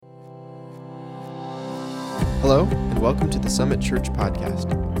Hello, and welcome to the Summit Church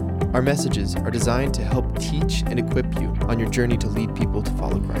podcast. Our messages are designed to help teach and equip you on your journey to lead people to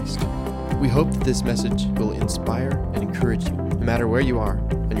follow Christ. We hope that this message will inspire and encourage you, no matter where you are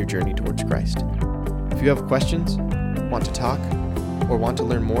on your journey towards Christ. If you have questions, want to talk, or want to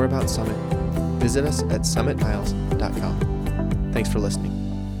learn more about Summit, visit us at summitniles.com. Thanks for listening.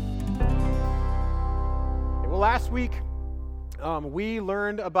 Well, last week, we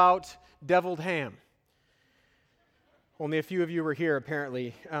learned about deviled ham. Only a few of you were here,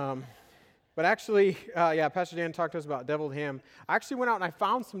 apparently. But actually, Pastor Dan talked to us about deviled ham. I actually went out and I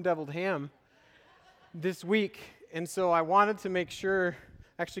found some deviled ham this week, and so I wanted to make sure,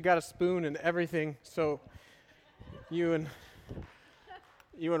 I actually got a spoon and everything, so you and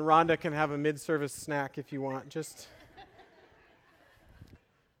Rhonda can have a mid-service snack if you want. Just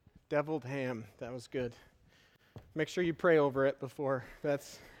deviled ham, that was good. Make sure you pray over it before,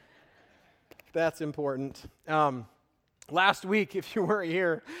 that's important. Last week, if you weren't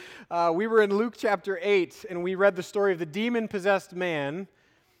here, we were in Luke chapter 8, and we read the story of the demon-possessed man,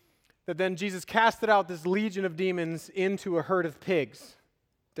 that then Jesus casted out this legion of demons into a herd of pigs,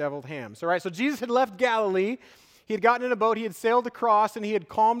 deviled ham. So Jesus had left Galilee, he had gotten in a boat, he had sailed across, and he had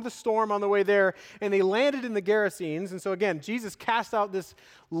calmed the storm on the way there, and they landed in the Gerasenes. And so again, Jesus cast out this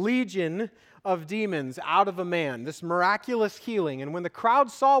legion of demons out of a man, this miraculous healing. And when the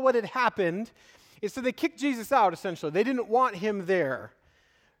crowd saw what had happened, it said they kicked Jesus out, essentially. They didn't want him there.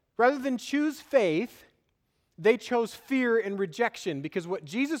 Rather than choose faith, they chose fear and rejection, because what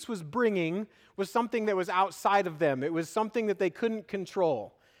Jesus was bringing was something that was outside of them. It was something that they couldn't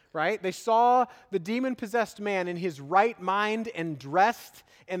control, right? They saw the demon-possessed man in his right mind and dressed,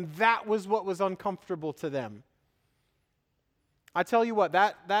 and that was what was uncomfortable to them. I tell you what,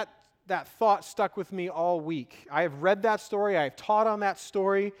 that thought stuck with me all week. I have read that story, I have taught on that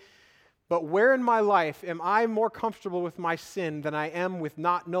story, but where in my life am I more comfortable with my sin than I am with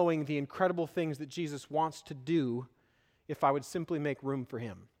not knowing the incredible things that Jesus wants to do if I would simply make room for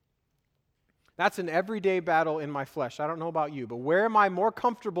him? That's an everyday battle in my flesh. I don't know about you, but where am I more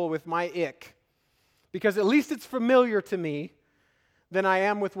comfortable with my ick? Because at least it's familiar to me than I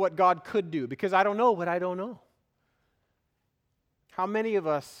am with what God could do, because I don't know what I don't know. How many of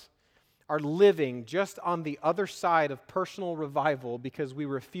us are living just on the other side of personal revival because we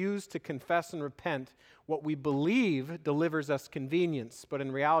refuse to confess and repent what we believe delivers us convenience, but in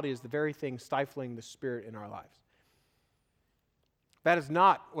reality is the very thing stifling the Spirit in our lives? That is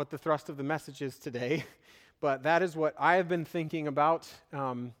not what the thrust of the message is today, but that is what I have been thinking about.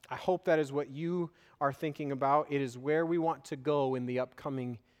 I hope that is what you are thinking about. It is where we want to go in the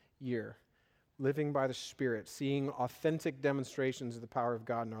upcoming year, living by the Spirit, seeing authentic demonstrations of the power of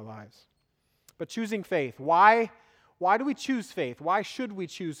God in our lives. But choosing faith, why do we choose faith? Why should we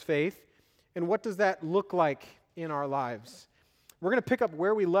choose faith? And what does that look like in our lives? We're going to pick up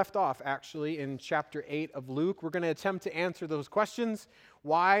where we left off, actually, in chapter 8 of Luke. We're going to attempt to answer those questions.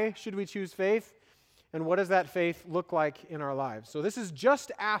 Why should we choose faith? And what does that faith look like in our lives? So this is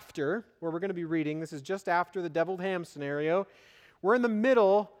just after, where we're going to be reading, this is just after the deviled ham scenario. We're in the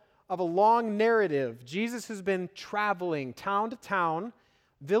middle of a long narrative. Jesus has been traveling town to town,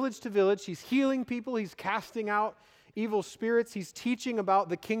 village to village. He's healing people. He's casting out evil spirits. He's teaching about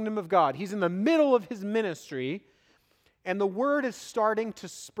the kingdom of God. He's in the middle of his ministry, and the word is starting to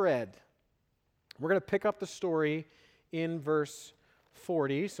spread. We're going to pick up the story in verse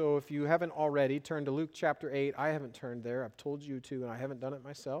 40. So if you haven't already, turn to Luke chapter 8. I haven't turned there. I've told you to, and I haven't done it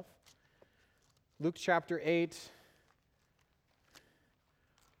myself. Luke chapter 8,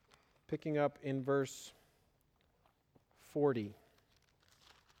 picking up in verse 40.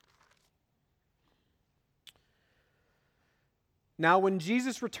 Now when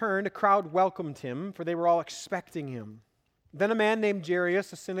Jesus returned, a crowd welcomed him, for they were all expecting him. Then a man named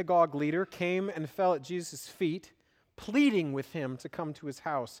Jairus, a synagogue leader, came and fell at Jesus' feet, pleading with him to come to his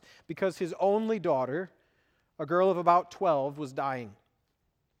house, because his only daughter, a girl of about 12, was dying.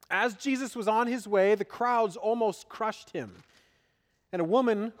 As Jesus was on his way, the crowds almost crushed him. And a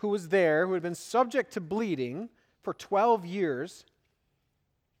woman who was there, who had been subject to bleeding for 12 years,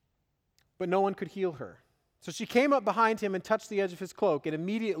 but no one could heal her. So she came up behind him and touched the edge of his cloak, and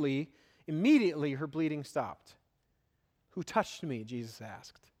immediately her bleeding stopped. "Who touched me?" Jesus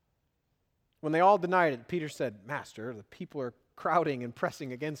asked. When they all denied it, Peter said, "Master, the people are crowding and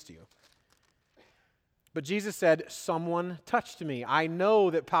pressing against you." But Jesus said, "Someone touched me. I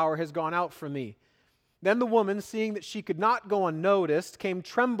know that power has gone out from me." Then the woman, seeing that she could not go unnoticed, came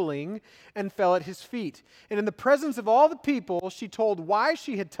trembling and fell at his feet. And in the presence of all the people, she told why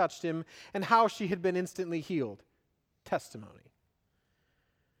she had touched him and how she had been instantly healed. Testimony.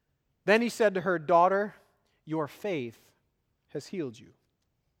 Then he said to her, "Daughter, your faith has healed you.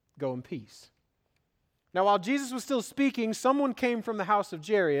 Go in peace." Now, while Jesus was still speaking, someone came from the house of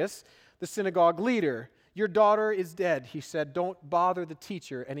Jairus, the synagogue leader. "Your daughter is dead," he said. "Don't bother the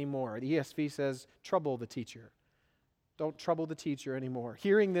teacher anymore." The ESV says, "trouble the teacher." Don't trouble the teacher anymore.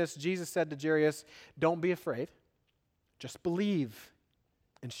 Hearing this, Jesus said to Jairus, "Don't be afraid. Just believe,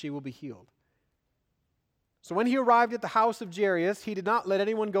 and she will be healed." So when he arrived at the house of Jairus, he did not let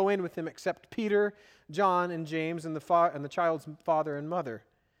anyone go in with him except Peter, John, and James, and the child's father and mother.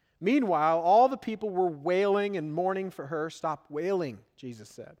 Meanwhile, all the people were wailing and mourning for her. "Stop wailing," Jesus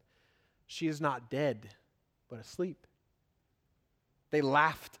said. "She is not dead, but asleep." They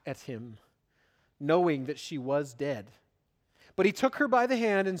laughed at him, knowing that she was dead. But he took her by the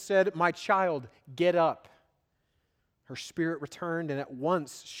hand and said, "My child, get up." Her spirit returned, and at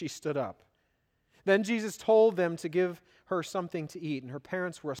once she stood up. Then Jesus told them to give her something to eat, and her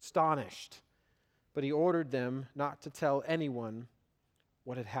parents were astonished. But he ordered them not to tell anyone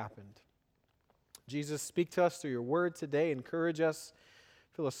what had happened. Jesus, speak to us through your word today. Encourage us.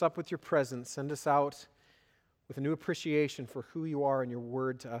 Fill us up with your presence. Send us out with a new appreciation for who you are and your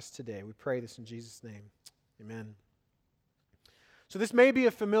word to us today. We pray this in Jesus' name. Amen. So this may be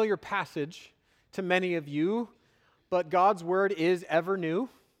a familiar passage to many of you, but God's word is ever new.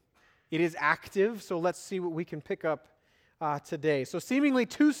 It is active, so let's see what we can pick up today. So seemingly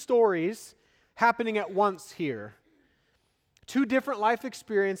two stories happening at once here. Two different life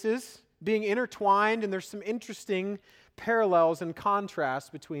experiences being intertwined, and there's some interesting parallels and contrasts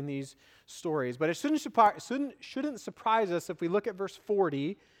between these stories. But it shouldn't surprise us if we look at verse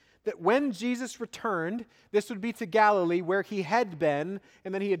 40, that when Jesus returned, this would be to Galilee where he had been,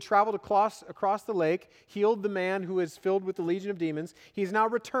 and then he had traveled across the lake, healed the man who is filled with the legion of demons. He's now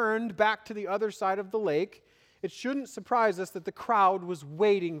returned back to the other side of the lake. It shouldn't surprise us that the crowd was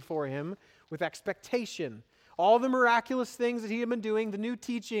waiting for him with expectation. All the miraculous things that he had been doing, the new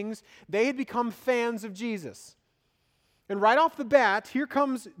teachings, they had become fans of Jesus. And right off the bat, here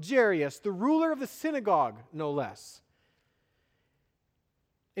comes Jairus, the ruler of the synagogue, no less.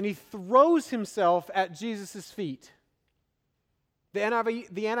 And he throws himself at Jesus' feet. The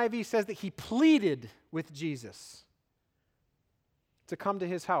NIV says that he pleaded with Jesus to come to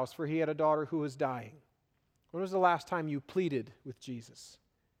his house, for he had a daughter who was dying. When was the last time you pleaded with Jesus?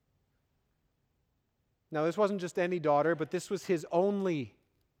 Now, this wasn't just any daughter, but this was his only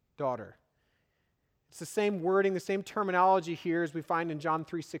daughter. It's the same wording, the same terminology here as we find in John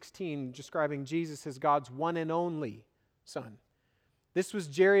 3:16, describing Jesus as God's one and only Son. This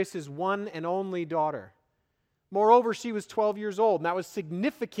was Jairus' one and only daughter. Moreover, she was 12 years old, and that was a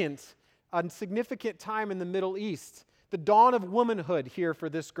significant time in the Middle East. The dawn of womanhood here for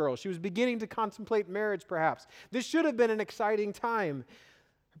this girl. She was beginning to contemplate marriage, perhaps. This should have been an exciting time.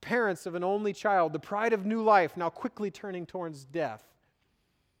 Parents of an only child, the pride of new life, now quickly turning towards death.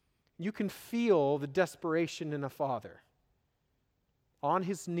 You can feel the desperation in a father on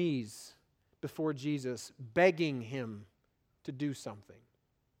his knees before Jesus, begging him to do something.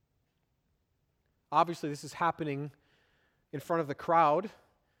 Obviously, this is happening in front of the crowd.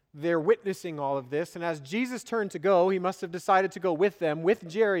 They're witnessing all of this, and as Jesus turned to go, he must have decided to go with them,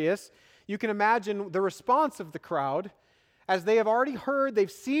 with Jairus. You can imagine the response of the crowd. As they have already heard,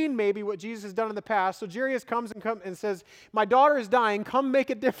 they've seen maybe what Jesus has done in the past. So Jairus comes and says, "My daughter is dying. Come make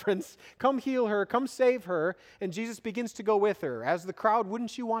a difference. Come heal her. Come save her." And Jesus begins to go with her. As the crowd,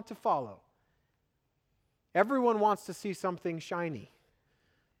 wouldn't you want to follow? Everyone wants to see something shiny,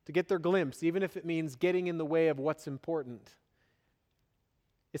 to get their glimpse, even if it means getting in the way of what's important.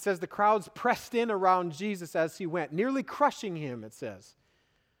 It says the crowds pressed in around Jesus as he went, nearly crushing him, it says.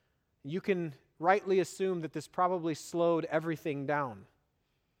 You can rightly assume that this probably slowed everything down.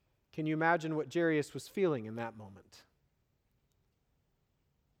 Can you imagine what Jairus was feeling in that moment?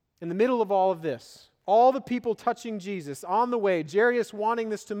 In the middle of all of this, all the people touching Jesus on the way, Jairus wanting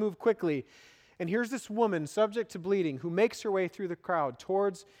this to move quickly, and here's this woman subject to bleeding who makes her way through the crowd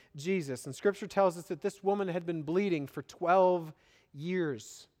towards Jesus. And Scripture tells us that this woman had been bleeding for 12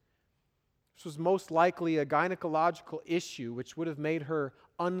 years. This was most likely a gynecological issue which would have made her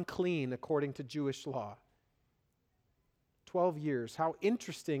unclean according to Jewish law. 12 years. How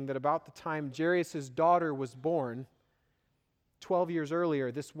interesting that about the time Jairus' daughter was born, 12 years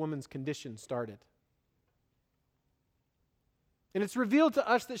earlier, this woman's condition started. And it's revealed to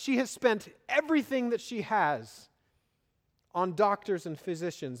us that she has spent everything that she has on doctors and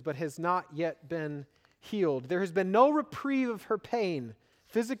physicians, but has not yet been healed. There has been no reprieve of her pain,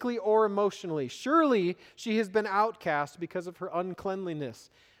 physically or emotionally. Surely she has been outcast because of her uncleanliness.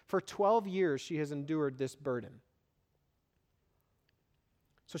 For 12 years she has endured this burden.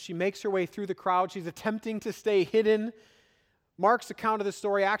 So she makes her way through the crowd. She's attempting to stay hidden. Mark's account of the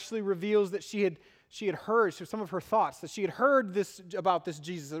story actually reveals that she had heard some of her thoughts, that she had heard about this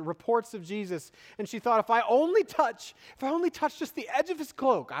Jesus, the reports of Jesus, and she thought, if I only touch just the edge of his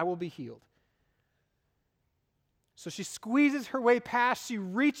cloak, I will be healed. So she squeezes her way past, she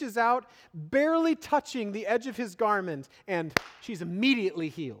reaches out, barely touching the edge of his garment, and she's immediately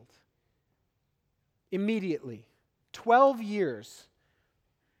healed. Immediately. 12 years,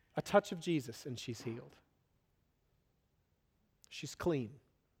 a touch of Jesus, and she's healed. She's clean.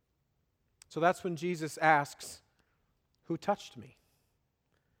 So that's when Jesus asks, "Who touched me?"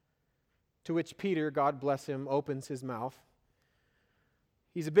 To which Peter, God bless him, opens his mouth.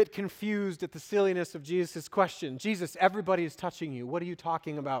 He's a bit confused at the silliness of Jesus' question. Jesus, everybody is touching you. What are you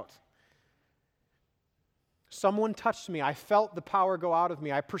talking about? Someone touched me. I felt the power go out of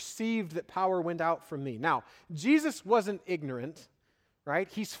me. I perceived that power went out from me. Now, Jesus wasn't ignorant, right?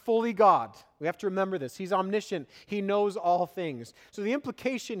 He's fully God. We have to remember this. He's omniscient. He knows all things. So the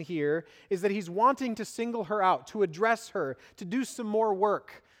implication here is that he's wanting to single her out, to address her, to do some more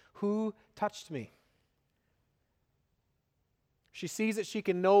work. Who touched me? She sees that she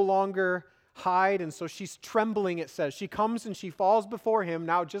can no longer hide, and so she's trembling, it says. She comes and she falls before him,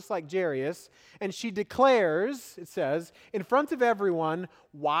 now just like Jairus, and she declares, it says, in front of everyone,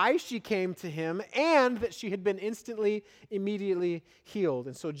 why she came to him and that she had been immediately healed.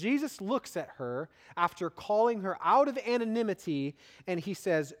 And so Jesus looks at her after calling her out of anonymity, and he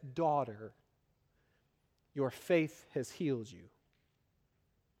says, "Daughter, your faith has healed you,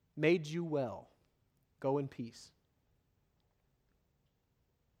 made you well. Go in peace."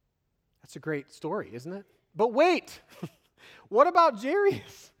 That's a great story, isn't it? But wait, what about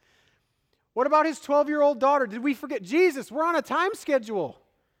Jairus? What about his 12-year-old daughter? Did we forget Jesus? We're on a time schedule.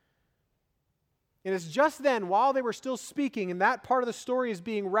 And it's just then, while they were still speaking, and that part of the story is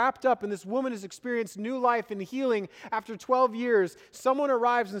being wrapped up, and this woman has experienced new life and healing after 12 years, someone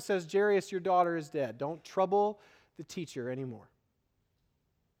arrives and says, "Jairus, your daughter is dead. Don't trouble the teacher anymore."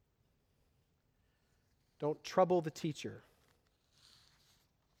 Don't trouble the teacher.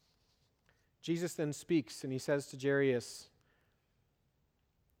 Jesus then speaks, and he says to Jairus,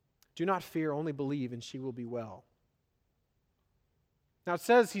 "Do not fear, only believe, and she will be well." Now it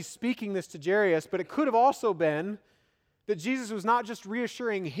says he's speaking this to Jairus, but it could have also been that Jesus was not just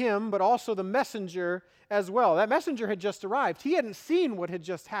reassuring him, but also the messenger as well. That messenger had just arrived. He hadn't seen what had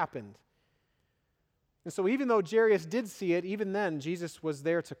just happened. And so even though Jairus did see it, even then Jesus was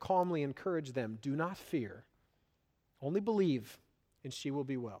there to calmly encourage them. Do not fear, only believe, and she will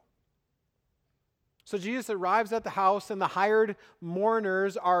be well. So Jesus arrives at the house, and the hired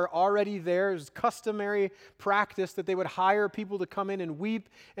mourners are already there. It's customary practice that they would hire people to come in and weep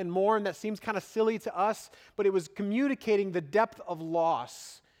and mourn. That seems kind of silly to us, but it was communicating the depth of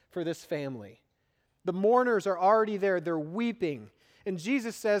loss for this family. The mourners are already there. They're weeping. And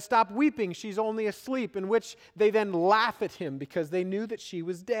Jesus says, "Stop weeping. She's only asleep," in which they then laugh at him because they knew that she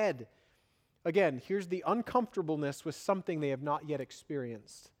was dead. Again, here's the uncomfortableness with something they have not yet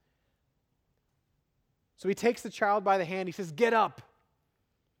experienced. So he takes the child by the hand. He says, "Get up,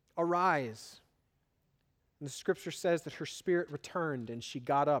 arise." And the scripture says that her spirit returned and she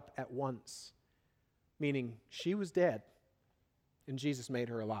got up at once, meaning she was dead and Jesus made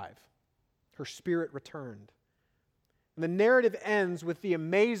her alive. Her spirit returned. And the narrative ends with the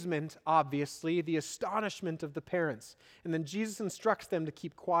amazement, obviously, the astonishment of the parents. And then Jesus instructs them to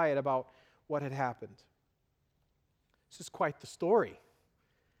keep quiet about what had happened. This is quite the story.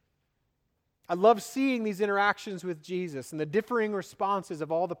 I love seeing these interactions with Jesus and the differing responses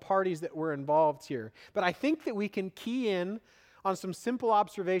of all the parties that were involved here. But I think that we can key in on some simple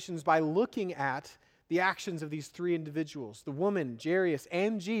observations by looking at the actions of these three individuals, the woman, Jairus,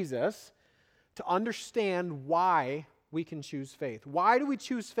 and Jesus, to understand why we can choose faith. Why do we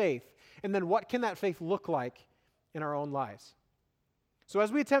choose faith? And then what can that faith look like in our own lives? So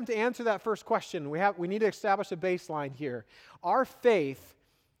as we attempt to answer that first question, we need to establish a baseline here. Our faith,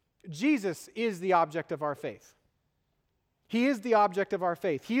 Jesus is the object of our faith. He is the object of our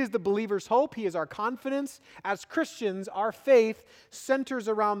faith. He is the believer's hope. He is our confidence. As Christians, our faith centers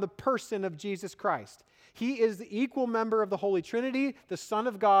around the person of Jesus Christ. He is the equal member of the Holy Trinity, the Son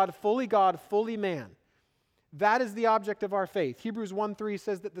of God, fully man. That is the object of our faith. Hebrews 1:3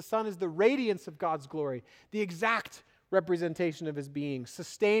 says that the Son is the radiance of God's glory, the exact representation of his being,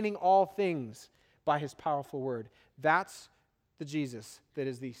 sustaining all things by his powerful word. That's the Jesus that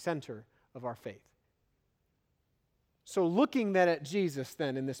is the center of our faith. So looking then at Jesus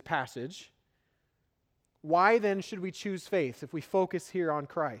then in this passage, why then should we choose faith if we focus here on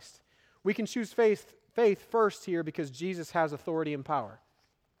Christ? We can choose faith first here because Jesus has authority and power.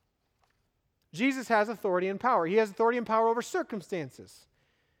 Jesus has authority and power. He has authority and power over circumstances.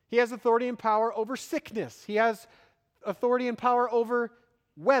 He has authority and power over sickness. He has authority and power over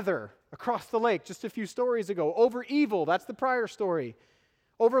weather across the lake just a few stories ago. Over evil, that's the prior story.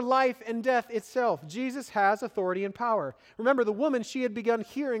 Over life and death itself. Jesus has authority and power. Remember, the woman, she had begun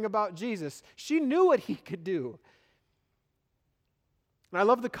hearing about Jesus. She knew what he could do. And I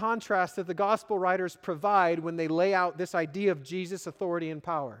love the contrast that the gospel writers provide when they lay out this idea of Jesus' authority and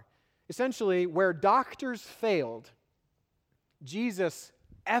power. Essentially, where doctors failed, Jesus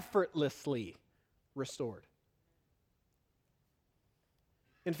effortlessly restored.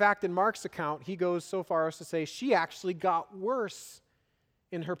 In fact, in Mark's account, he goes so far as to say she actually got worse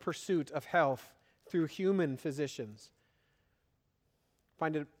in her pursuit of health through human physicians. I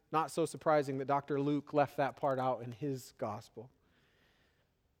find it not so surprising that Dr. Luke left that part out in his gospel.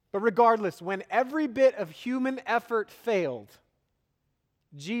 But regardless, when every bit of human effort failed,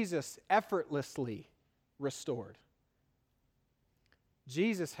 Jesus effortlessly restored.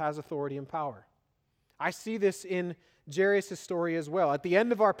 Jesus has authority and power. I see this in Jairus' story as well. At the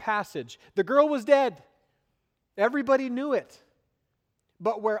end of our passage, the girl was dead. Everybody knew it.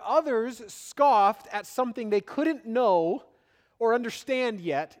 But where others scoffed at something they couldn't know or understand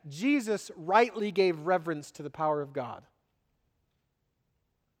yet, Jesus rightly gave reverence to the power of God.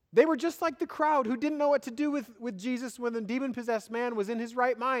 They were just like the crowd who didn't know what to do with Jesus when the demon-possessed man was in his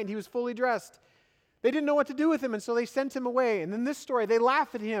right mind. He was fully dressed. They didn't know what to do with him, and so they sent him away. And in this story, they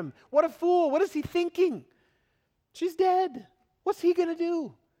laugh at him. What a fool. What is he thinking? She's dead. What's he going to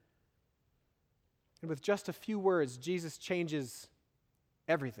do? And with just a few words, Jesus changes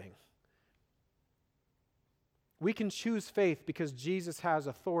everything. We can choose faith because Jesus has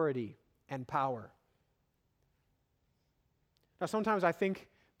authority and power. Now, sometimes I think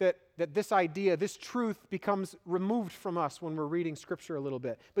that this idea, this truth becomes removed from us when we're reading Scripture a little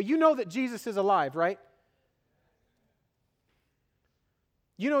bit. But you know that Jesus is alive, right?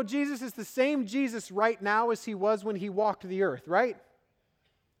 You know Jesus is the same Jesus right now as he was when he walked the earth, right?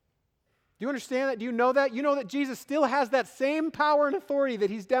 Do you understand that? Do you know that? You know that Jesus still has that same power and authority that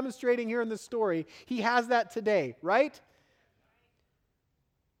he's demonstrating here in this story. He has that today, right?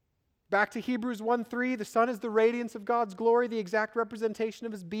 Back to Hebrews 1:3, the Son is the radiance of God's glory, the exact representation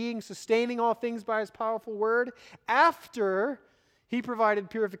of his being, sustaining all things by his powerful word. After he provided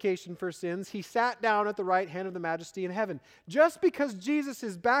purification for sins, he sat down at the right hand of the Majesty in heaven. Just because Jesus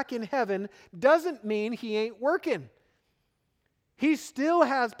is back in heaven doesn't mean he ain't working. He still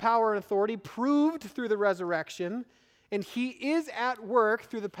has power and authority proved through the resurrection, and he is at work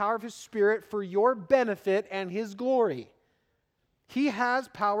through the power of his Spirit for your benefit and his glory. He has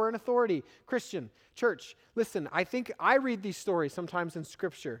power and authority. Christian, church, listen, I think I read these stories sometimes in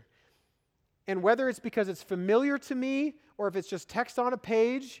Scripture. And whether it's because it's familiar to me or if it's just text on a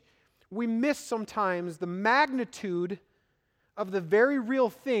page, we miss sometimes the magnitude of the very real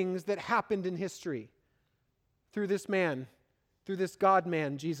things that happened in history through this man, through this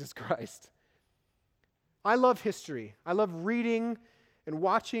God-man, Jesus Christ. I love history. I love reading and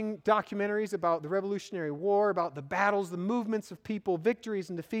watching documentaries about the Revolutionary War, about the battles, the movements of people, victories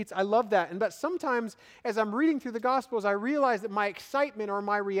and defeats. I love that. But sometimes as I'm reading through the Gospels, I realize that my excitement or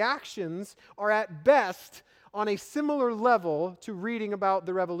my reactions are at best on a similar level to reading about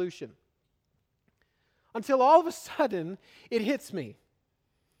the Revolution. Until all of a sudden, it hits me.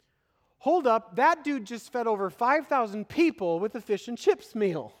 Hold up, that dude just fed over 5,000 people with a fish and chips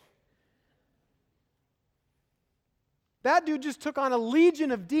meal. That dude just took on a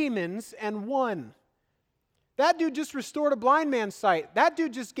legion of demons and won. That dude just restored a blind man's sight. That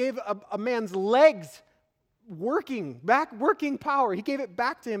dude just gave a man's legs working power. He gave it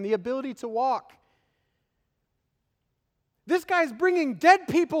back to him, the ability to walk. This guy's bringing dead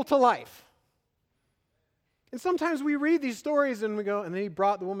people to life. And sometimes we read these stories and we go, and then he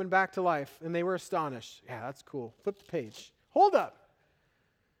brought the woman back to life, and they were astonished. Yeah, that's cool. Flip the page. Hold up.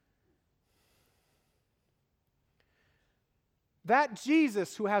 That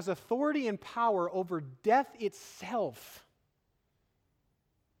Jesus who has authority and power over death itself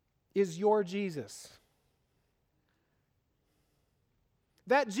is your Jesus.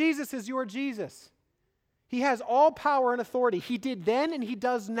 That Jesus is your Jesus. He has all power and authority. He did then and he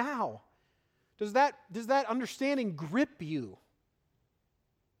does now. Does that understanding grip you?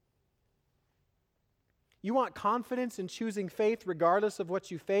 You want confidence in choosing faith regardless of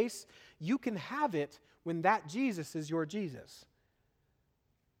what you face? You can have it when that Jesus is your Jesus.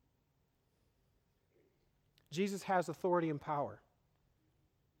 Jesus has authority and power.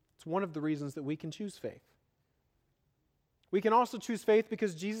 It's one of the reasons that we can choose faith. We can also choose faith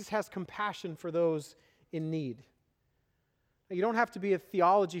because Jesus has compassion for those in need. You don't have to be a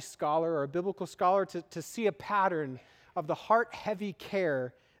theology scholar or a biblical scholar to see a pattern of the heart-heavy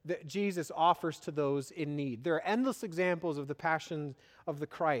care that Jesus offers to those in need. There are endless examples of the passion of the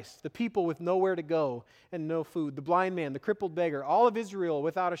Christ, the people with nowhere to go and no food, the blind man, the crippled beggar, all of Israel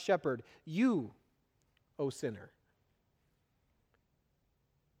without a shepherd. You, O sinner.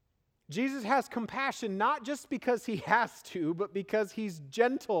 Jesus has compassion not just because he has to, but because he's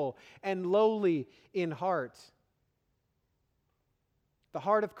gentle and lowly in heart. The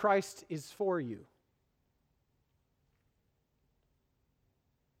heart of Christ is for you.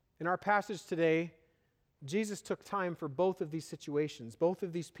 In our passage today, Jesus took time for both of these situations, both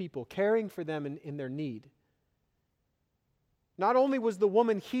of these people, caring for them in their need. Not only was the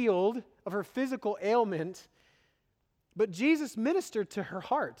woman healed of her physical ailment, but Jesus ministered to her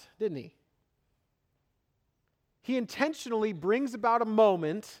heart, didn't he? He intentionally brings about a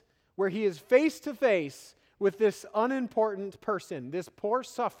moment where he is face to face with this unimportant person, this poor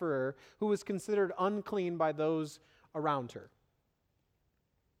sufferer who was considered unclean by those around her.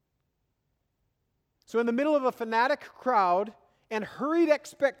 So in the middle of a fanatic crowd and hurried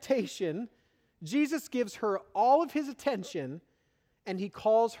expectation, Jesus gives her all of his attention and he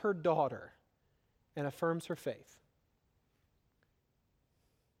calls her daughter and affirms her faith.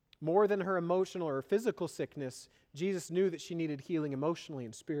 More than her emotional or physical sickness, Jesus knew that she needed healing emotionally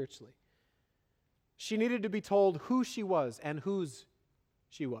and spiritually. She needed to be told who she was and whose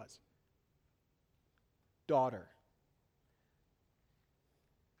she was. Daughter.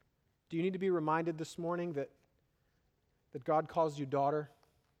 Do you need to be reminded this morning that God calls you daughter?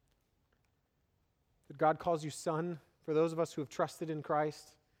 That God calls you son? For those of us who have trusted in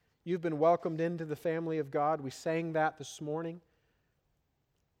Christ, you've been welcomed into the family of God. We sang that this morning.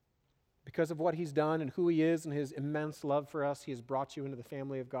 Because of what he's done and who he is and his immense love for us, he has brought you into the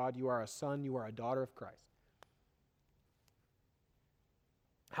family of God. You are a son, you are a daughter of Christ.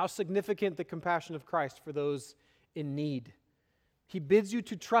 How significant the compassion of Christ for those in need. He bids you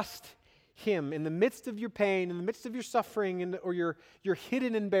to trust him in the midst of your pain, in the midst of your suffering, or your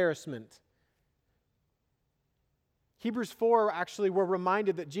hidden embarrassment. Hebrews 4, actually, we're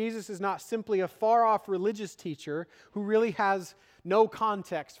reminded that Jesus is not simply a far-off religious teacher who really has no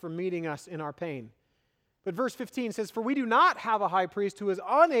context for meeting us in our pain. But verse 15 says, "For we do not have a high priest who is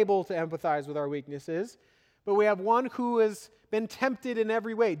unable to empathize with our weaknesses, but we have one who has been tempted in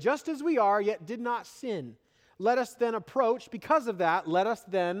every way, just as we are, yet did not sin. Let us then approach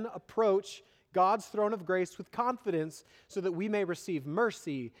God's throne of grace with confidence so that we may receive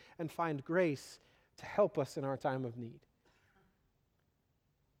mercy and find grace to help us in our time of need."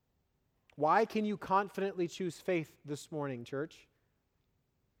 Why can you confidently choose faith this morning, church?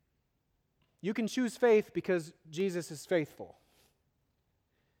 You can choose faith because Jesus is faithful.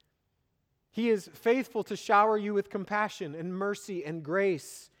 He is faithful to shower you with compassion and mercy and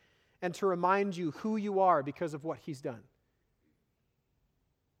grace and to remind you who you are because of what he's done.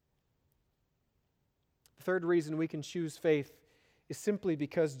 The third reason we can choose faith is simply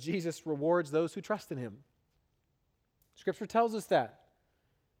because Jesus rewards those who trust in him. Scripture tells us that.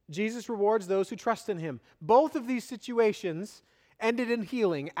 Jesus rewards those who trust in him. Both of these situations ended in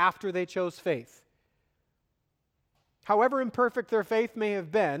healing after they chose faith. However imperfect their faith may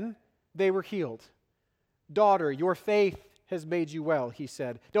have been, they were healed. "Daughter, your faith has made you well," he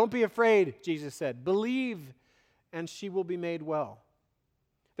said. "Don't be afraid," Jesus said. "Believe, and she will be made well."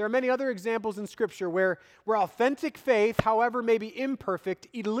 There are many other examples in Scripture where authentic faith, however maybe imperfect,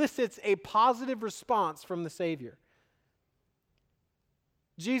 elicits a positive response from the Savior.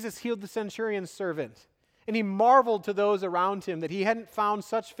 Jesus healed the centurion's servant, and he marveled to those around him that he hadn't found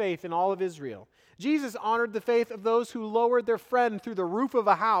such faith in all of Israel. Jesus honored the faith of those who lowered their friend through the roof of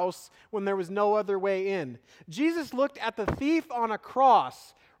a house when there was no other way in. Jesus looked at the thief on a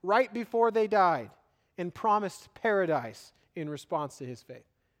cross right before they died and promised paradise in response to his faith.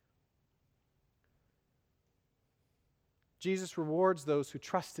 Jesus rewards those who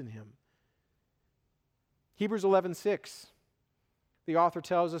trust in him. Hebrews 11:6, the author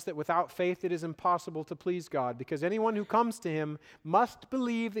tells us that without faith it is impossible to please God, because anyone who comes to him must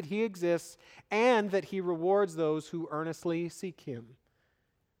believe that he exists and that he rewards those who earnestly seek him.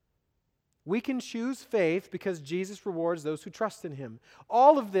 We can choose faith because Jesus rewards those who trust in him.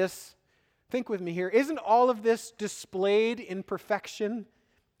 All of this, think with me here, isn't all of this displayed in perfection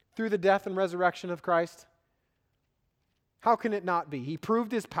through the death and resurrection of Christ? How can it not be? He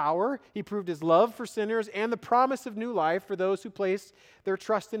proved his power, he proved his love for sinners, and the promise of new life for those who place their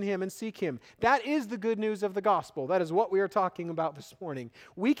trust in him and seek him. That is the good news of the gospel. That is what we are talking about this morning.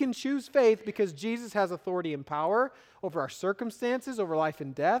 We can choose faith because Jesus has authority and power over our circumstances, over life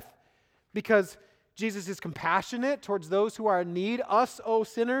and death, because Jesus is compassionate towards those who are in need, us,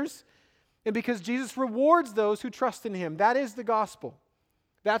 sinners, and because Jesus rewards those who trust in him. That is the gospel.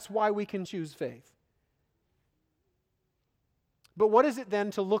 That's why we can choose faith. But what is it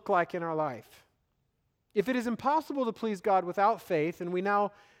then to look like in our life? If it is impossible to please God without faith, and we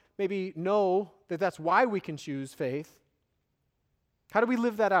now maybe know that that's why we can choose faith, how do we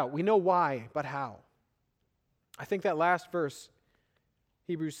live that out? We know why, but how? I think that last verse,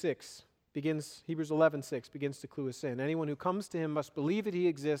 Hebrews 11:6 begins to clue us in. Anyone who comes to him must believe that he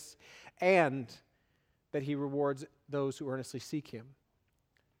exists and that he rewards those who earnestly seek him.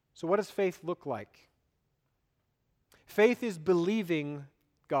 So what does faith look like? Faith is believing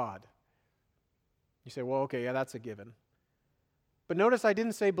God. You say, well, okay, yeah, that's a given. But notice I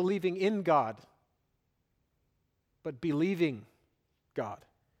didn't say believing in God, but believing God.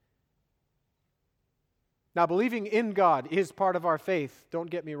 Now, believing in God is part of our faith, don't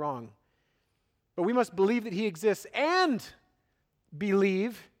get me wrong. But we must believe that he exists and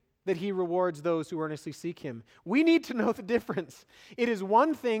believe that he rewards those who earnestly seek him. We need to know the difference. It is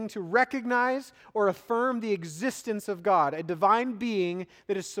one thing to recognize or affirm the existence of God, a divine being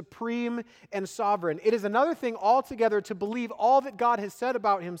that is supreme and sovereign. It is another thing altogether to believe all that God has said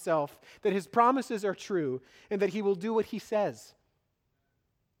about himself, that his promises are true, and that he will do what he says.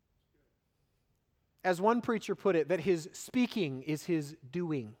 As one preacher put it, that his speaking is his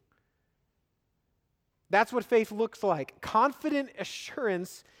doing. That's what faith looks like. Confident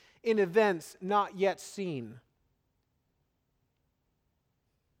assurance in events not yet seen.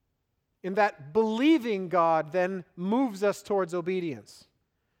 In that believing God then moves us towards obedience.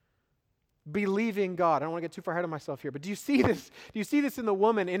 Believing God. I don't want to get too far ahead of myself here, but do you see this? Do you see this in the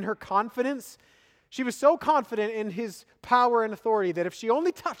woman, in her confidence? She was so confident in his power and authority that if she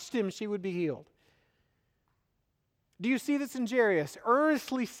only touched him, she would be healed. Do you see this in Jairus,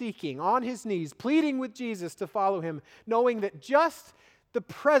 earnestly seeking, on his knees, pleading with Jesus to follow him, knowing that just the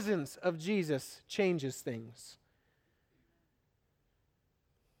presence of Jesus changes things?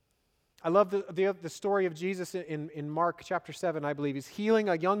 I love the story of Jesus in Mark chapter 7, I believe. He's healing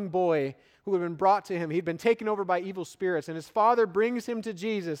a young boy who had been brought to him. He'd been taken over by evil spirits, and his father brings him to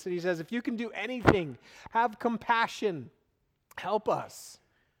Jesus, and he says, if you can do anything, have compassion, help us.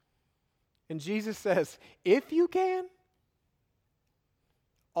 And Jesus says, if you can,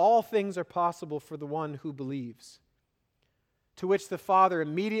 all things are possible for the one who believes. To which the father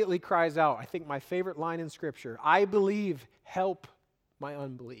immediately cries out, I think my favorite line in Scripture, I believe, help my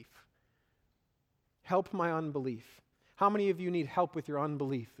unbelief. Help my unbelief. How many of you need help with your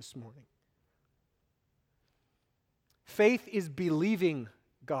unbelief this morning? Faith is believing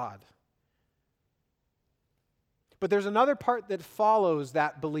God. But there's another part that follows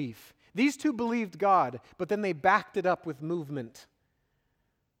that belief. These two believed God, but then they backed it up with movement.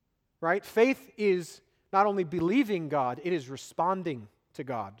 Right? Faith is not only believing God, it is responding to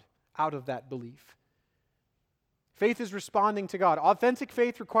God out of that belief. Faith is responding to God. Authentic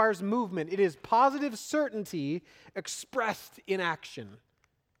faith requires movement. It is positive certainty expressed in action.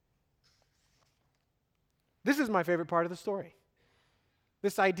 This is my favorite part of the story.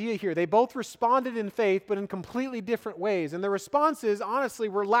 This idea here. They both responded in faith, but in completely different ways. And the responses, honestly,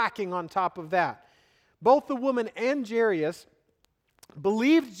 were lacking on top of that. Both the woman and Jairus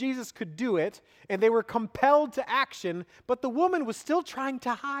believed Jesus could do it, and they were compelled to action, but the woman was still trying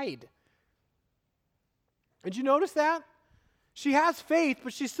to hide. Did you notice that? She has faith,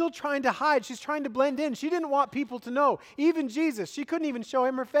 but she's still trying to hide. She's trying to blend in. She didn't want people to know. Even Jesus, she couldn't even show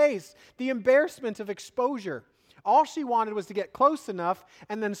him her face. The embarrassment of exposure. All she wanted was to get close enough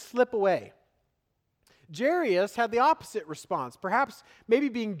and then slip away. Jairus had the opposite response, perhaps maybe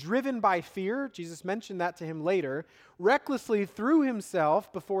being driven by fear. Jesus mentioned that to him later. Recklessly threw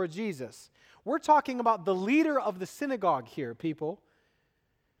himself before Jesus. We're talking about the leader of the synagogue here, people.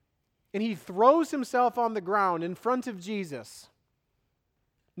 And he throws himself on the ground in front of Jesus.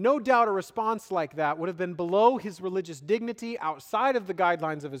 No doubt a response like that would have been below his religious dignity, outside of the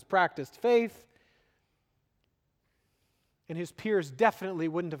guidelines of his practiced faith. And his peers definitely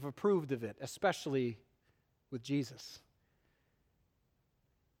wouldn't have approved of it, especially with Jesus.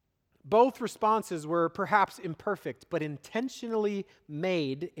 Both responses were perhaps imperfect, but intentionally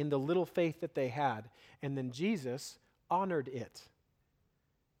made in the little faith that they had. And then Jesus honored it.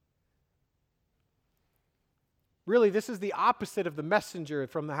 Really, this is the opposite of the messenger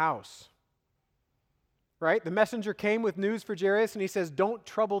from the house. Right? The messenger came with news for Jairus, and he says, don't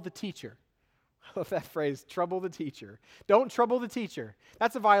trouble the teacher. I love that phrase, trouble the teacher. Don't trouble the teacher.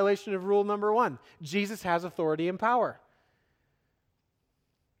 That's a violation of rule number 1. Jesus has authority and power.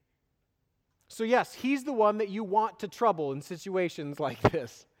 So yes, he's the one that you want to trouble in situations like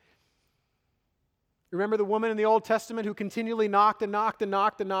this. Remember the woman in the Old Testament who continually knocked and knocked and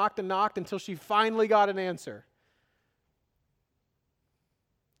knocked and knocked and knocked until she finally got an answer?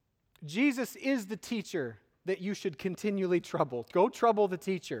 Jesus is the teacher that you should continually trouble. Go trouble the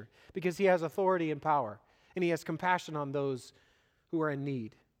teacher because he has authority and power, and he has compassion on those who are in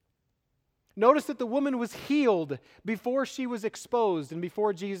need. Notice that the woman was healed before she was exposed and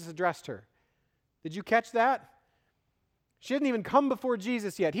before Jesus addressed her. Did you catch that? She hadn't even come before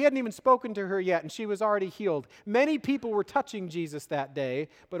Jesus yet. He hadn't even spoken to her yet, and she was already healed. Many people were touching Jesus that day,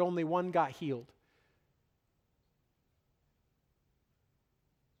 but only one got healed.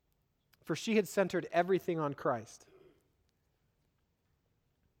 For she had centered everything on Christ.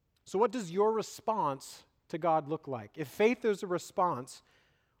 So what does your response to God look like? If faith is a response,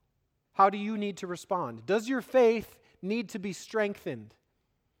 how do you need to respond? Does your faith need to be strengthened?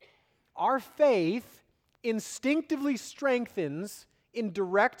 Our faith instinctively strengthens in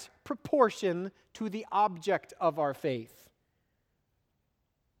direct proportion to the object of our faith.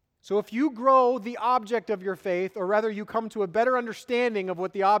 So if you grow the object of your faith, or rather you come to a better understanding of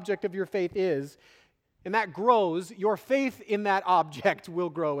what the object of your faith is, and that grows, your faith in that object will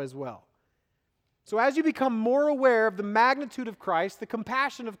grow as well. So as you become more aware of the magnitude of Christ, the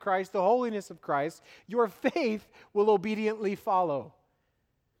compassion of Christ, the holiness of Christ, your faith will obediently follow.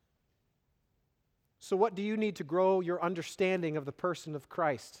 So what do you need to grow your understanding of the person of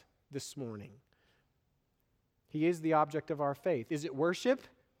Christ this morning? He is the object of our faith. Is it worship?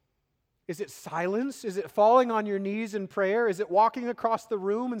 Is it silence? Is it falling on your knees in prayer? Is it walking across the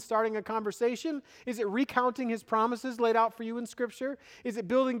room and starting a conversation? Is it recounting his promises laid out for you in Scripture? Is it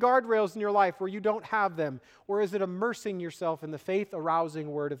building guardrails in your life where you don't have them? Or is it immersing yourself in the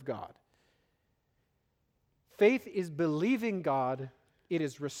faith-arousing Word of God? Faith is believing God. It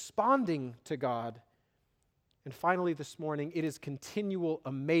is responding to God. And finally this morning, it is continual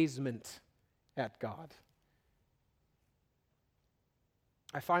amazement at God.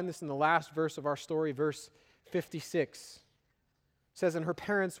 I find this in the last verse of our story, verse 56. It says, and her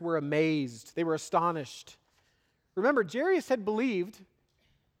parents were amazed. They were astonished. Remember, Jairus had believed,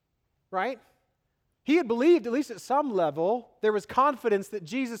 right? He had believed, at least at some level, there was confidence that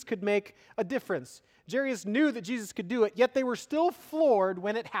Jesus could make a difference. Jairus knew that Jesus could do it, yet they were still floored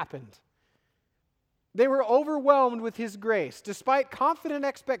when it happened. They were overwhelmed with his grace. Despite confident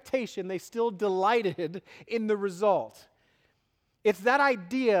expectation, they still delighted in the result. It's that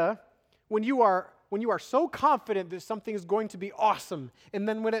idea when you are so confident that something is going to be awesome, and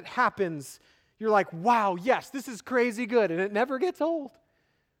then when it happens, you're like, wow, yes, this is crazy good, and it never gets old.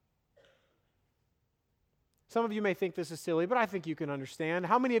 Some of you may think this is silly, but I think you can understand.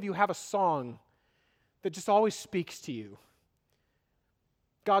 How many of you have a song that just always speaks to you?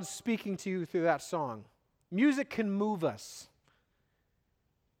 God's speaking to you through that song. Music can move us.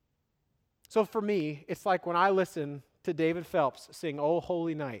 So for me, it's like when I listen to David Phelps sing "Oh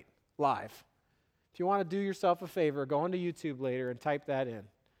Holy Night" live. If you want to do yourself a favor, go onto YouTube later and type that in.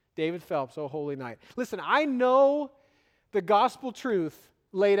 David Phelps, "Oh Holy Night." Listen, I know the gospel truth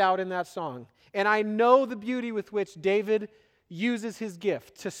laid out in that song, and I know the beauty with which David uses his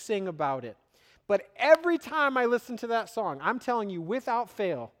gift to sing about it. But every time I listen to that song, I'm telling you without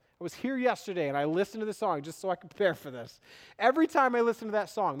fail, I was here yesterday and I listened to the song just so I could prepare for this. Every time I listen to that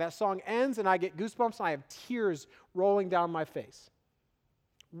song ends and I get goosebumps and I have tears rolling down my face.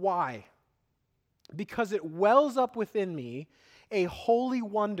 Why? Because it wells up within me a holy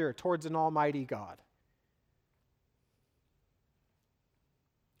wonder towards an almighty God.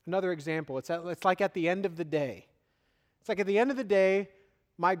 Another example, it's like at the end of the day. It's like at the end of the day,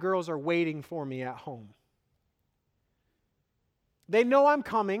 my girls are waiting for me at home. They know I'm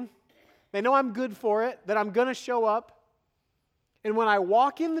coming. They know I'm good for it, that I'm going to show up. And when I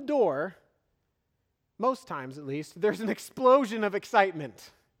walk in the door, most times at least, there's an explosion of excitement.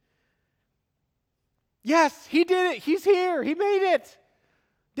 Yes, he did it. He's here. He made it.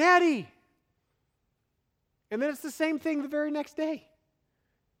 Daddy. And then it's the same thing the very next day.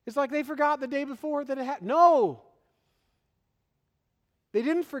 It's like they forgot the day before that it happened. No. They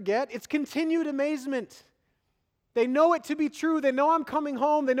didn't forget. It's continued amazement. They know it to be true. They know I'm coming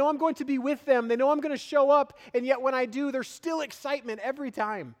home. They know I'm going to be with them. They know I'm going to show up. And yet when I do, there's still excitement every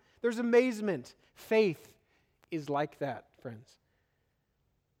time. There's amazement. Faith is like that, friends.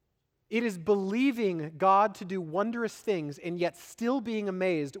 It is believing God to do wondrous things and yet still being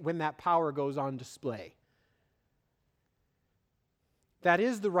amazed when that power goes on display. That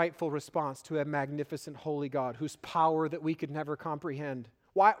is the rightful response to a magnificent holy God whose power that we could never comprehend.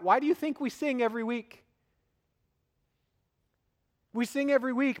 Why do you think we sing every week? We sing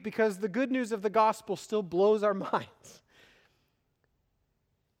every week because the good news of the gospel still blows our minds.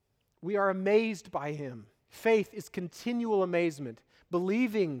 We are amazed by him. Faith is continual amazement,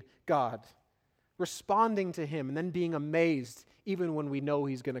 believing God, responding to him, and then being amazed even when we know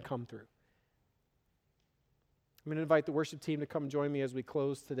he's going to come through. I'm going to invite the worship team to come join me as we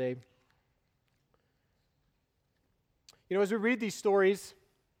close today. You know, as we read these stories,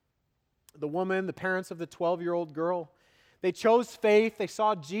 the woman, the parents of the 12-year-old girl, they chose faith. They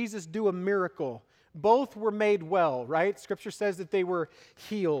saw Jesus do a miracle. Both were made well, right? Scripture says that they were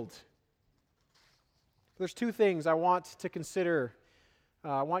healed. There's two things I want to consider.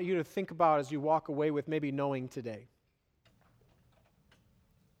 I want you to think about as you walk away with maybe knowing today.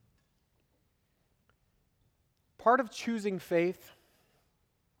 Part of choosing faith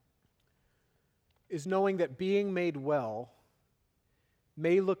is knowing that being made well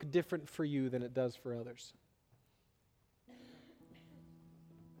may look different for you than it does for others.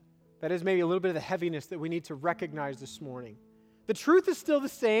 That is maybe a little bit of the heaviness that we need to recognize this morning. The truth is still the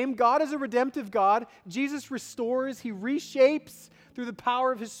same. God is a redemptive God. Jesus restores, he reshapes through the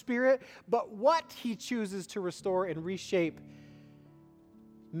power of his Spirit. But what he chooses to restore and reshape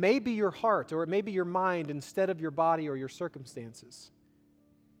may be your heart, or it may be your mind instead of your body or your circumstances.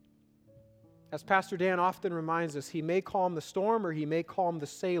 As Pastor Dan often reminds us, he may calm the storm or he may calm the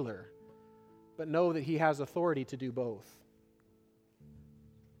sailor, but know that he has authority to do both.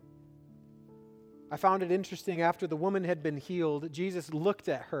 I found it interesting, after the woman had been healed, Jesus looked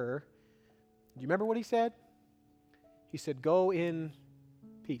at her. Do you remember what he said? He said, "Go in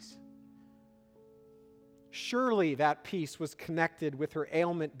peace." Surely that peace was connected with her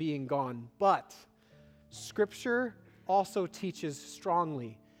ailment being gone, but Scripture also teaches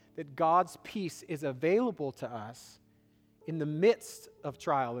strongly that God's peace is available to us in the midst of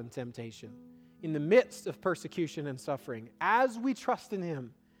trial and temptation, in the midst of persecution and suffering, as we trust in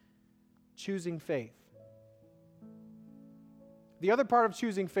him, choosing faith. The other part of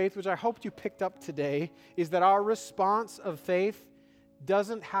choosing faith, which I hope you picked up today, is that our response of faith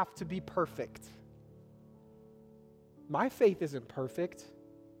doesn't have to be perfect. My faith isn't perfect,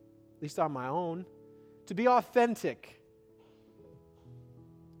 at least on my own. To be authentic,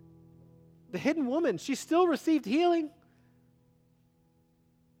 the hidden woman, she still received healing.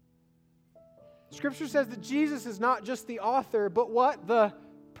 Scripture says that Jesus is not just the author, but what? The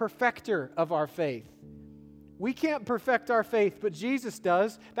perfecter of our faith. We can't perfect our faith, but Jesus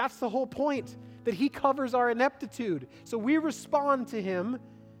does. That's the whole point, that he covers our ineptitude. So we respond to him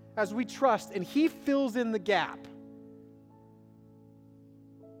as we trust, and he fills in the gap.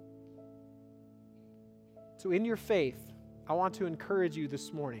 So in your faith, I want to encourage you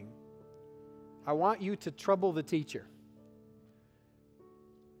this morning. I want you to trouble the teacher.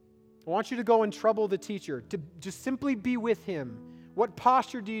 I want you to go and trouble the teacher, to just simply be with him. What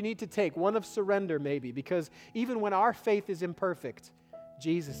posture do you need to take? One of surrender, maybe, because even when our faith is imperfect,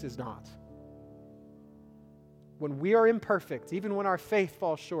 Jesus is not. When we are imperfect, even when our faith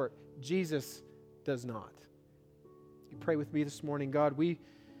falls short, Jesus does not. You pray with me this morning. God, we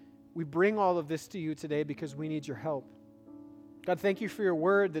bring all of this to you today because we need your help. God, thank you for your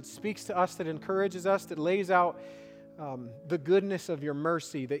word that speaks to us, that encourages us, that lays out the goodness of your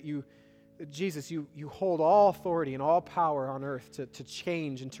mercy, that Jesus, you hold all authority and all power on earth to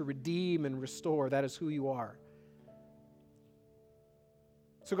change and to redeem and restore. That is who you are.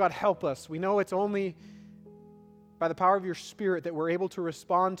 So God, help us. We know it's only by the power of your Spirit that we're able to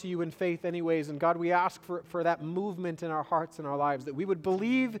respond to you in faith anyways. And God, we ask for that movement in our hearts and our lives, that we would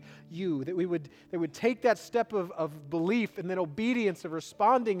believe you, that we would take that step of belief and then obedience of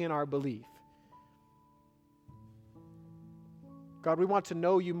responding in our belief. God, we want to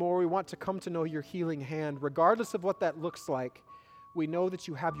know you more. We want to come to know your healing hand. Regardless of what that looks like, we know that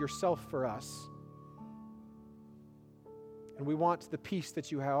you have yourself for us. And we want the peace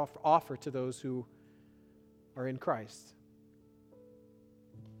that you have offer to those who are in Christ.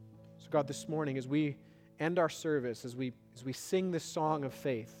 So God, this morning, as we end our service, as we sing this song of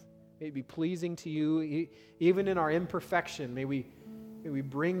faith, may it be pleasing to you, even in our imperfection. May we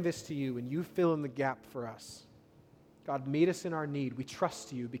bring this to you and you fill in the gap for us. God, meet us in our need. We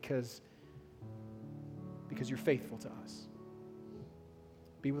trust you because you're faithful to us.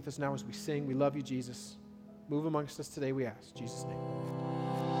 Be with us now as we sing. We love you, Jesus. Move amongst us today, we ask. In Jesus' name.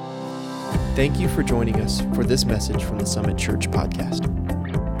 Thank you for joining us for this message from the Summit Church podcast.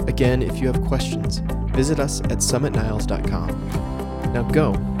 Again, if you have questions, visit us at summitniles.com. Now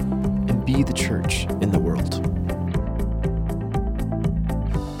go and be the church in the world.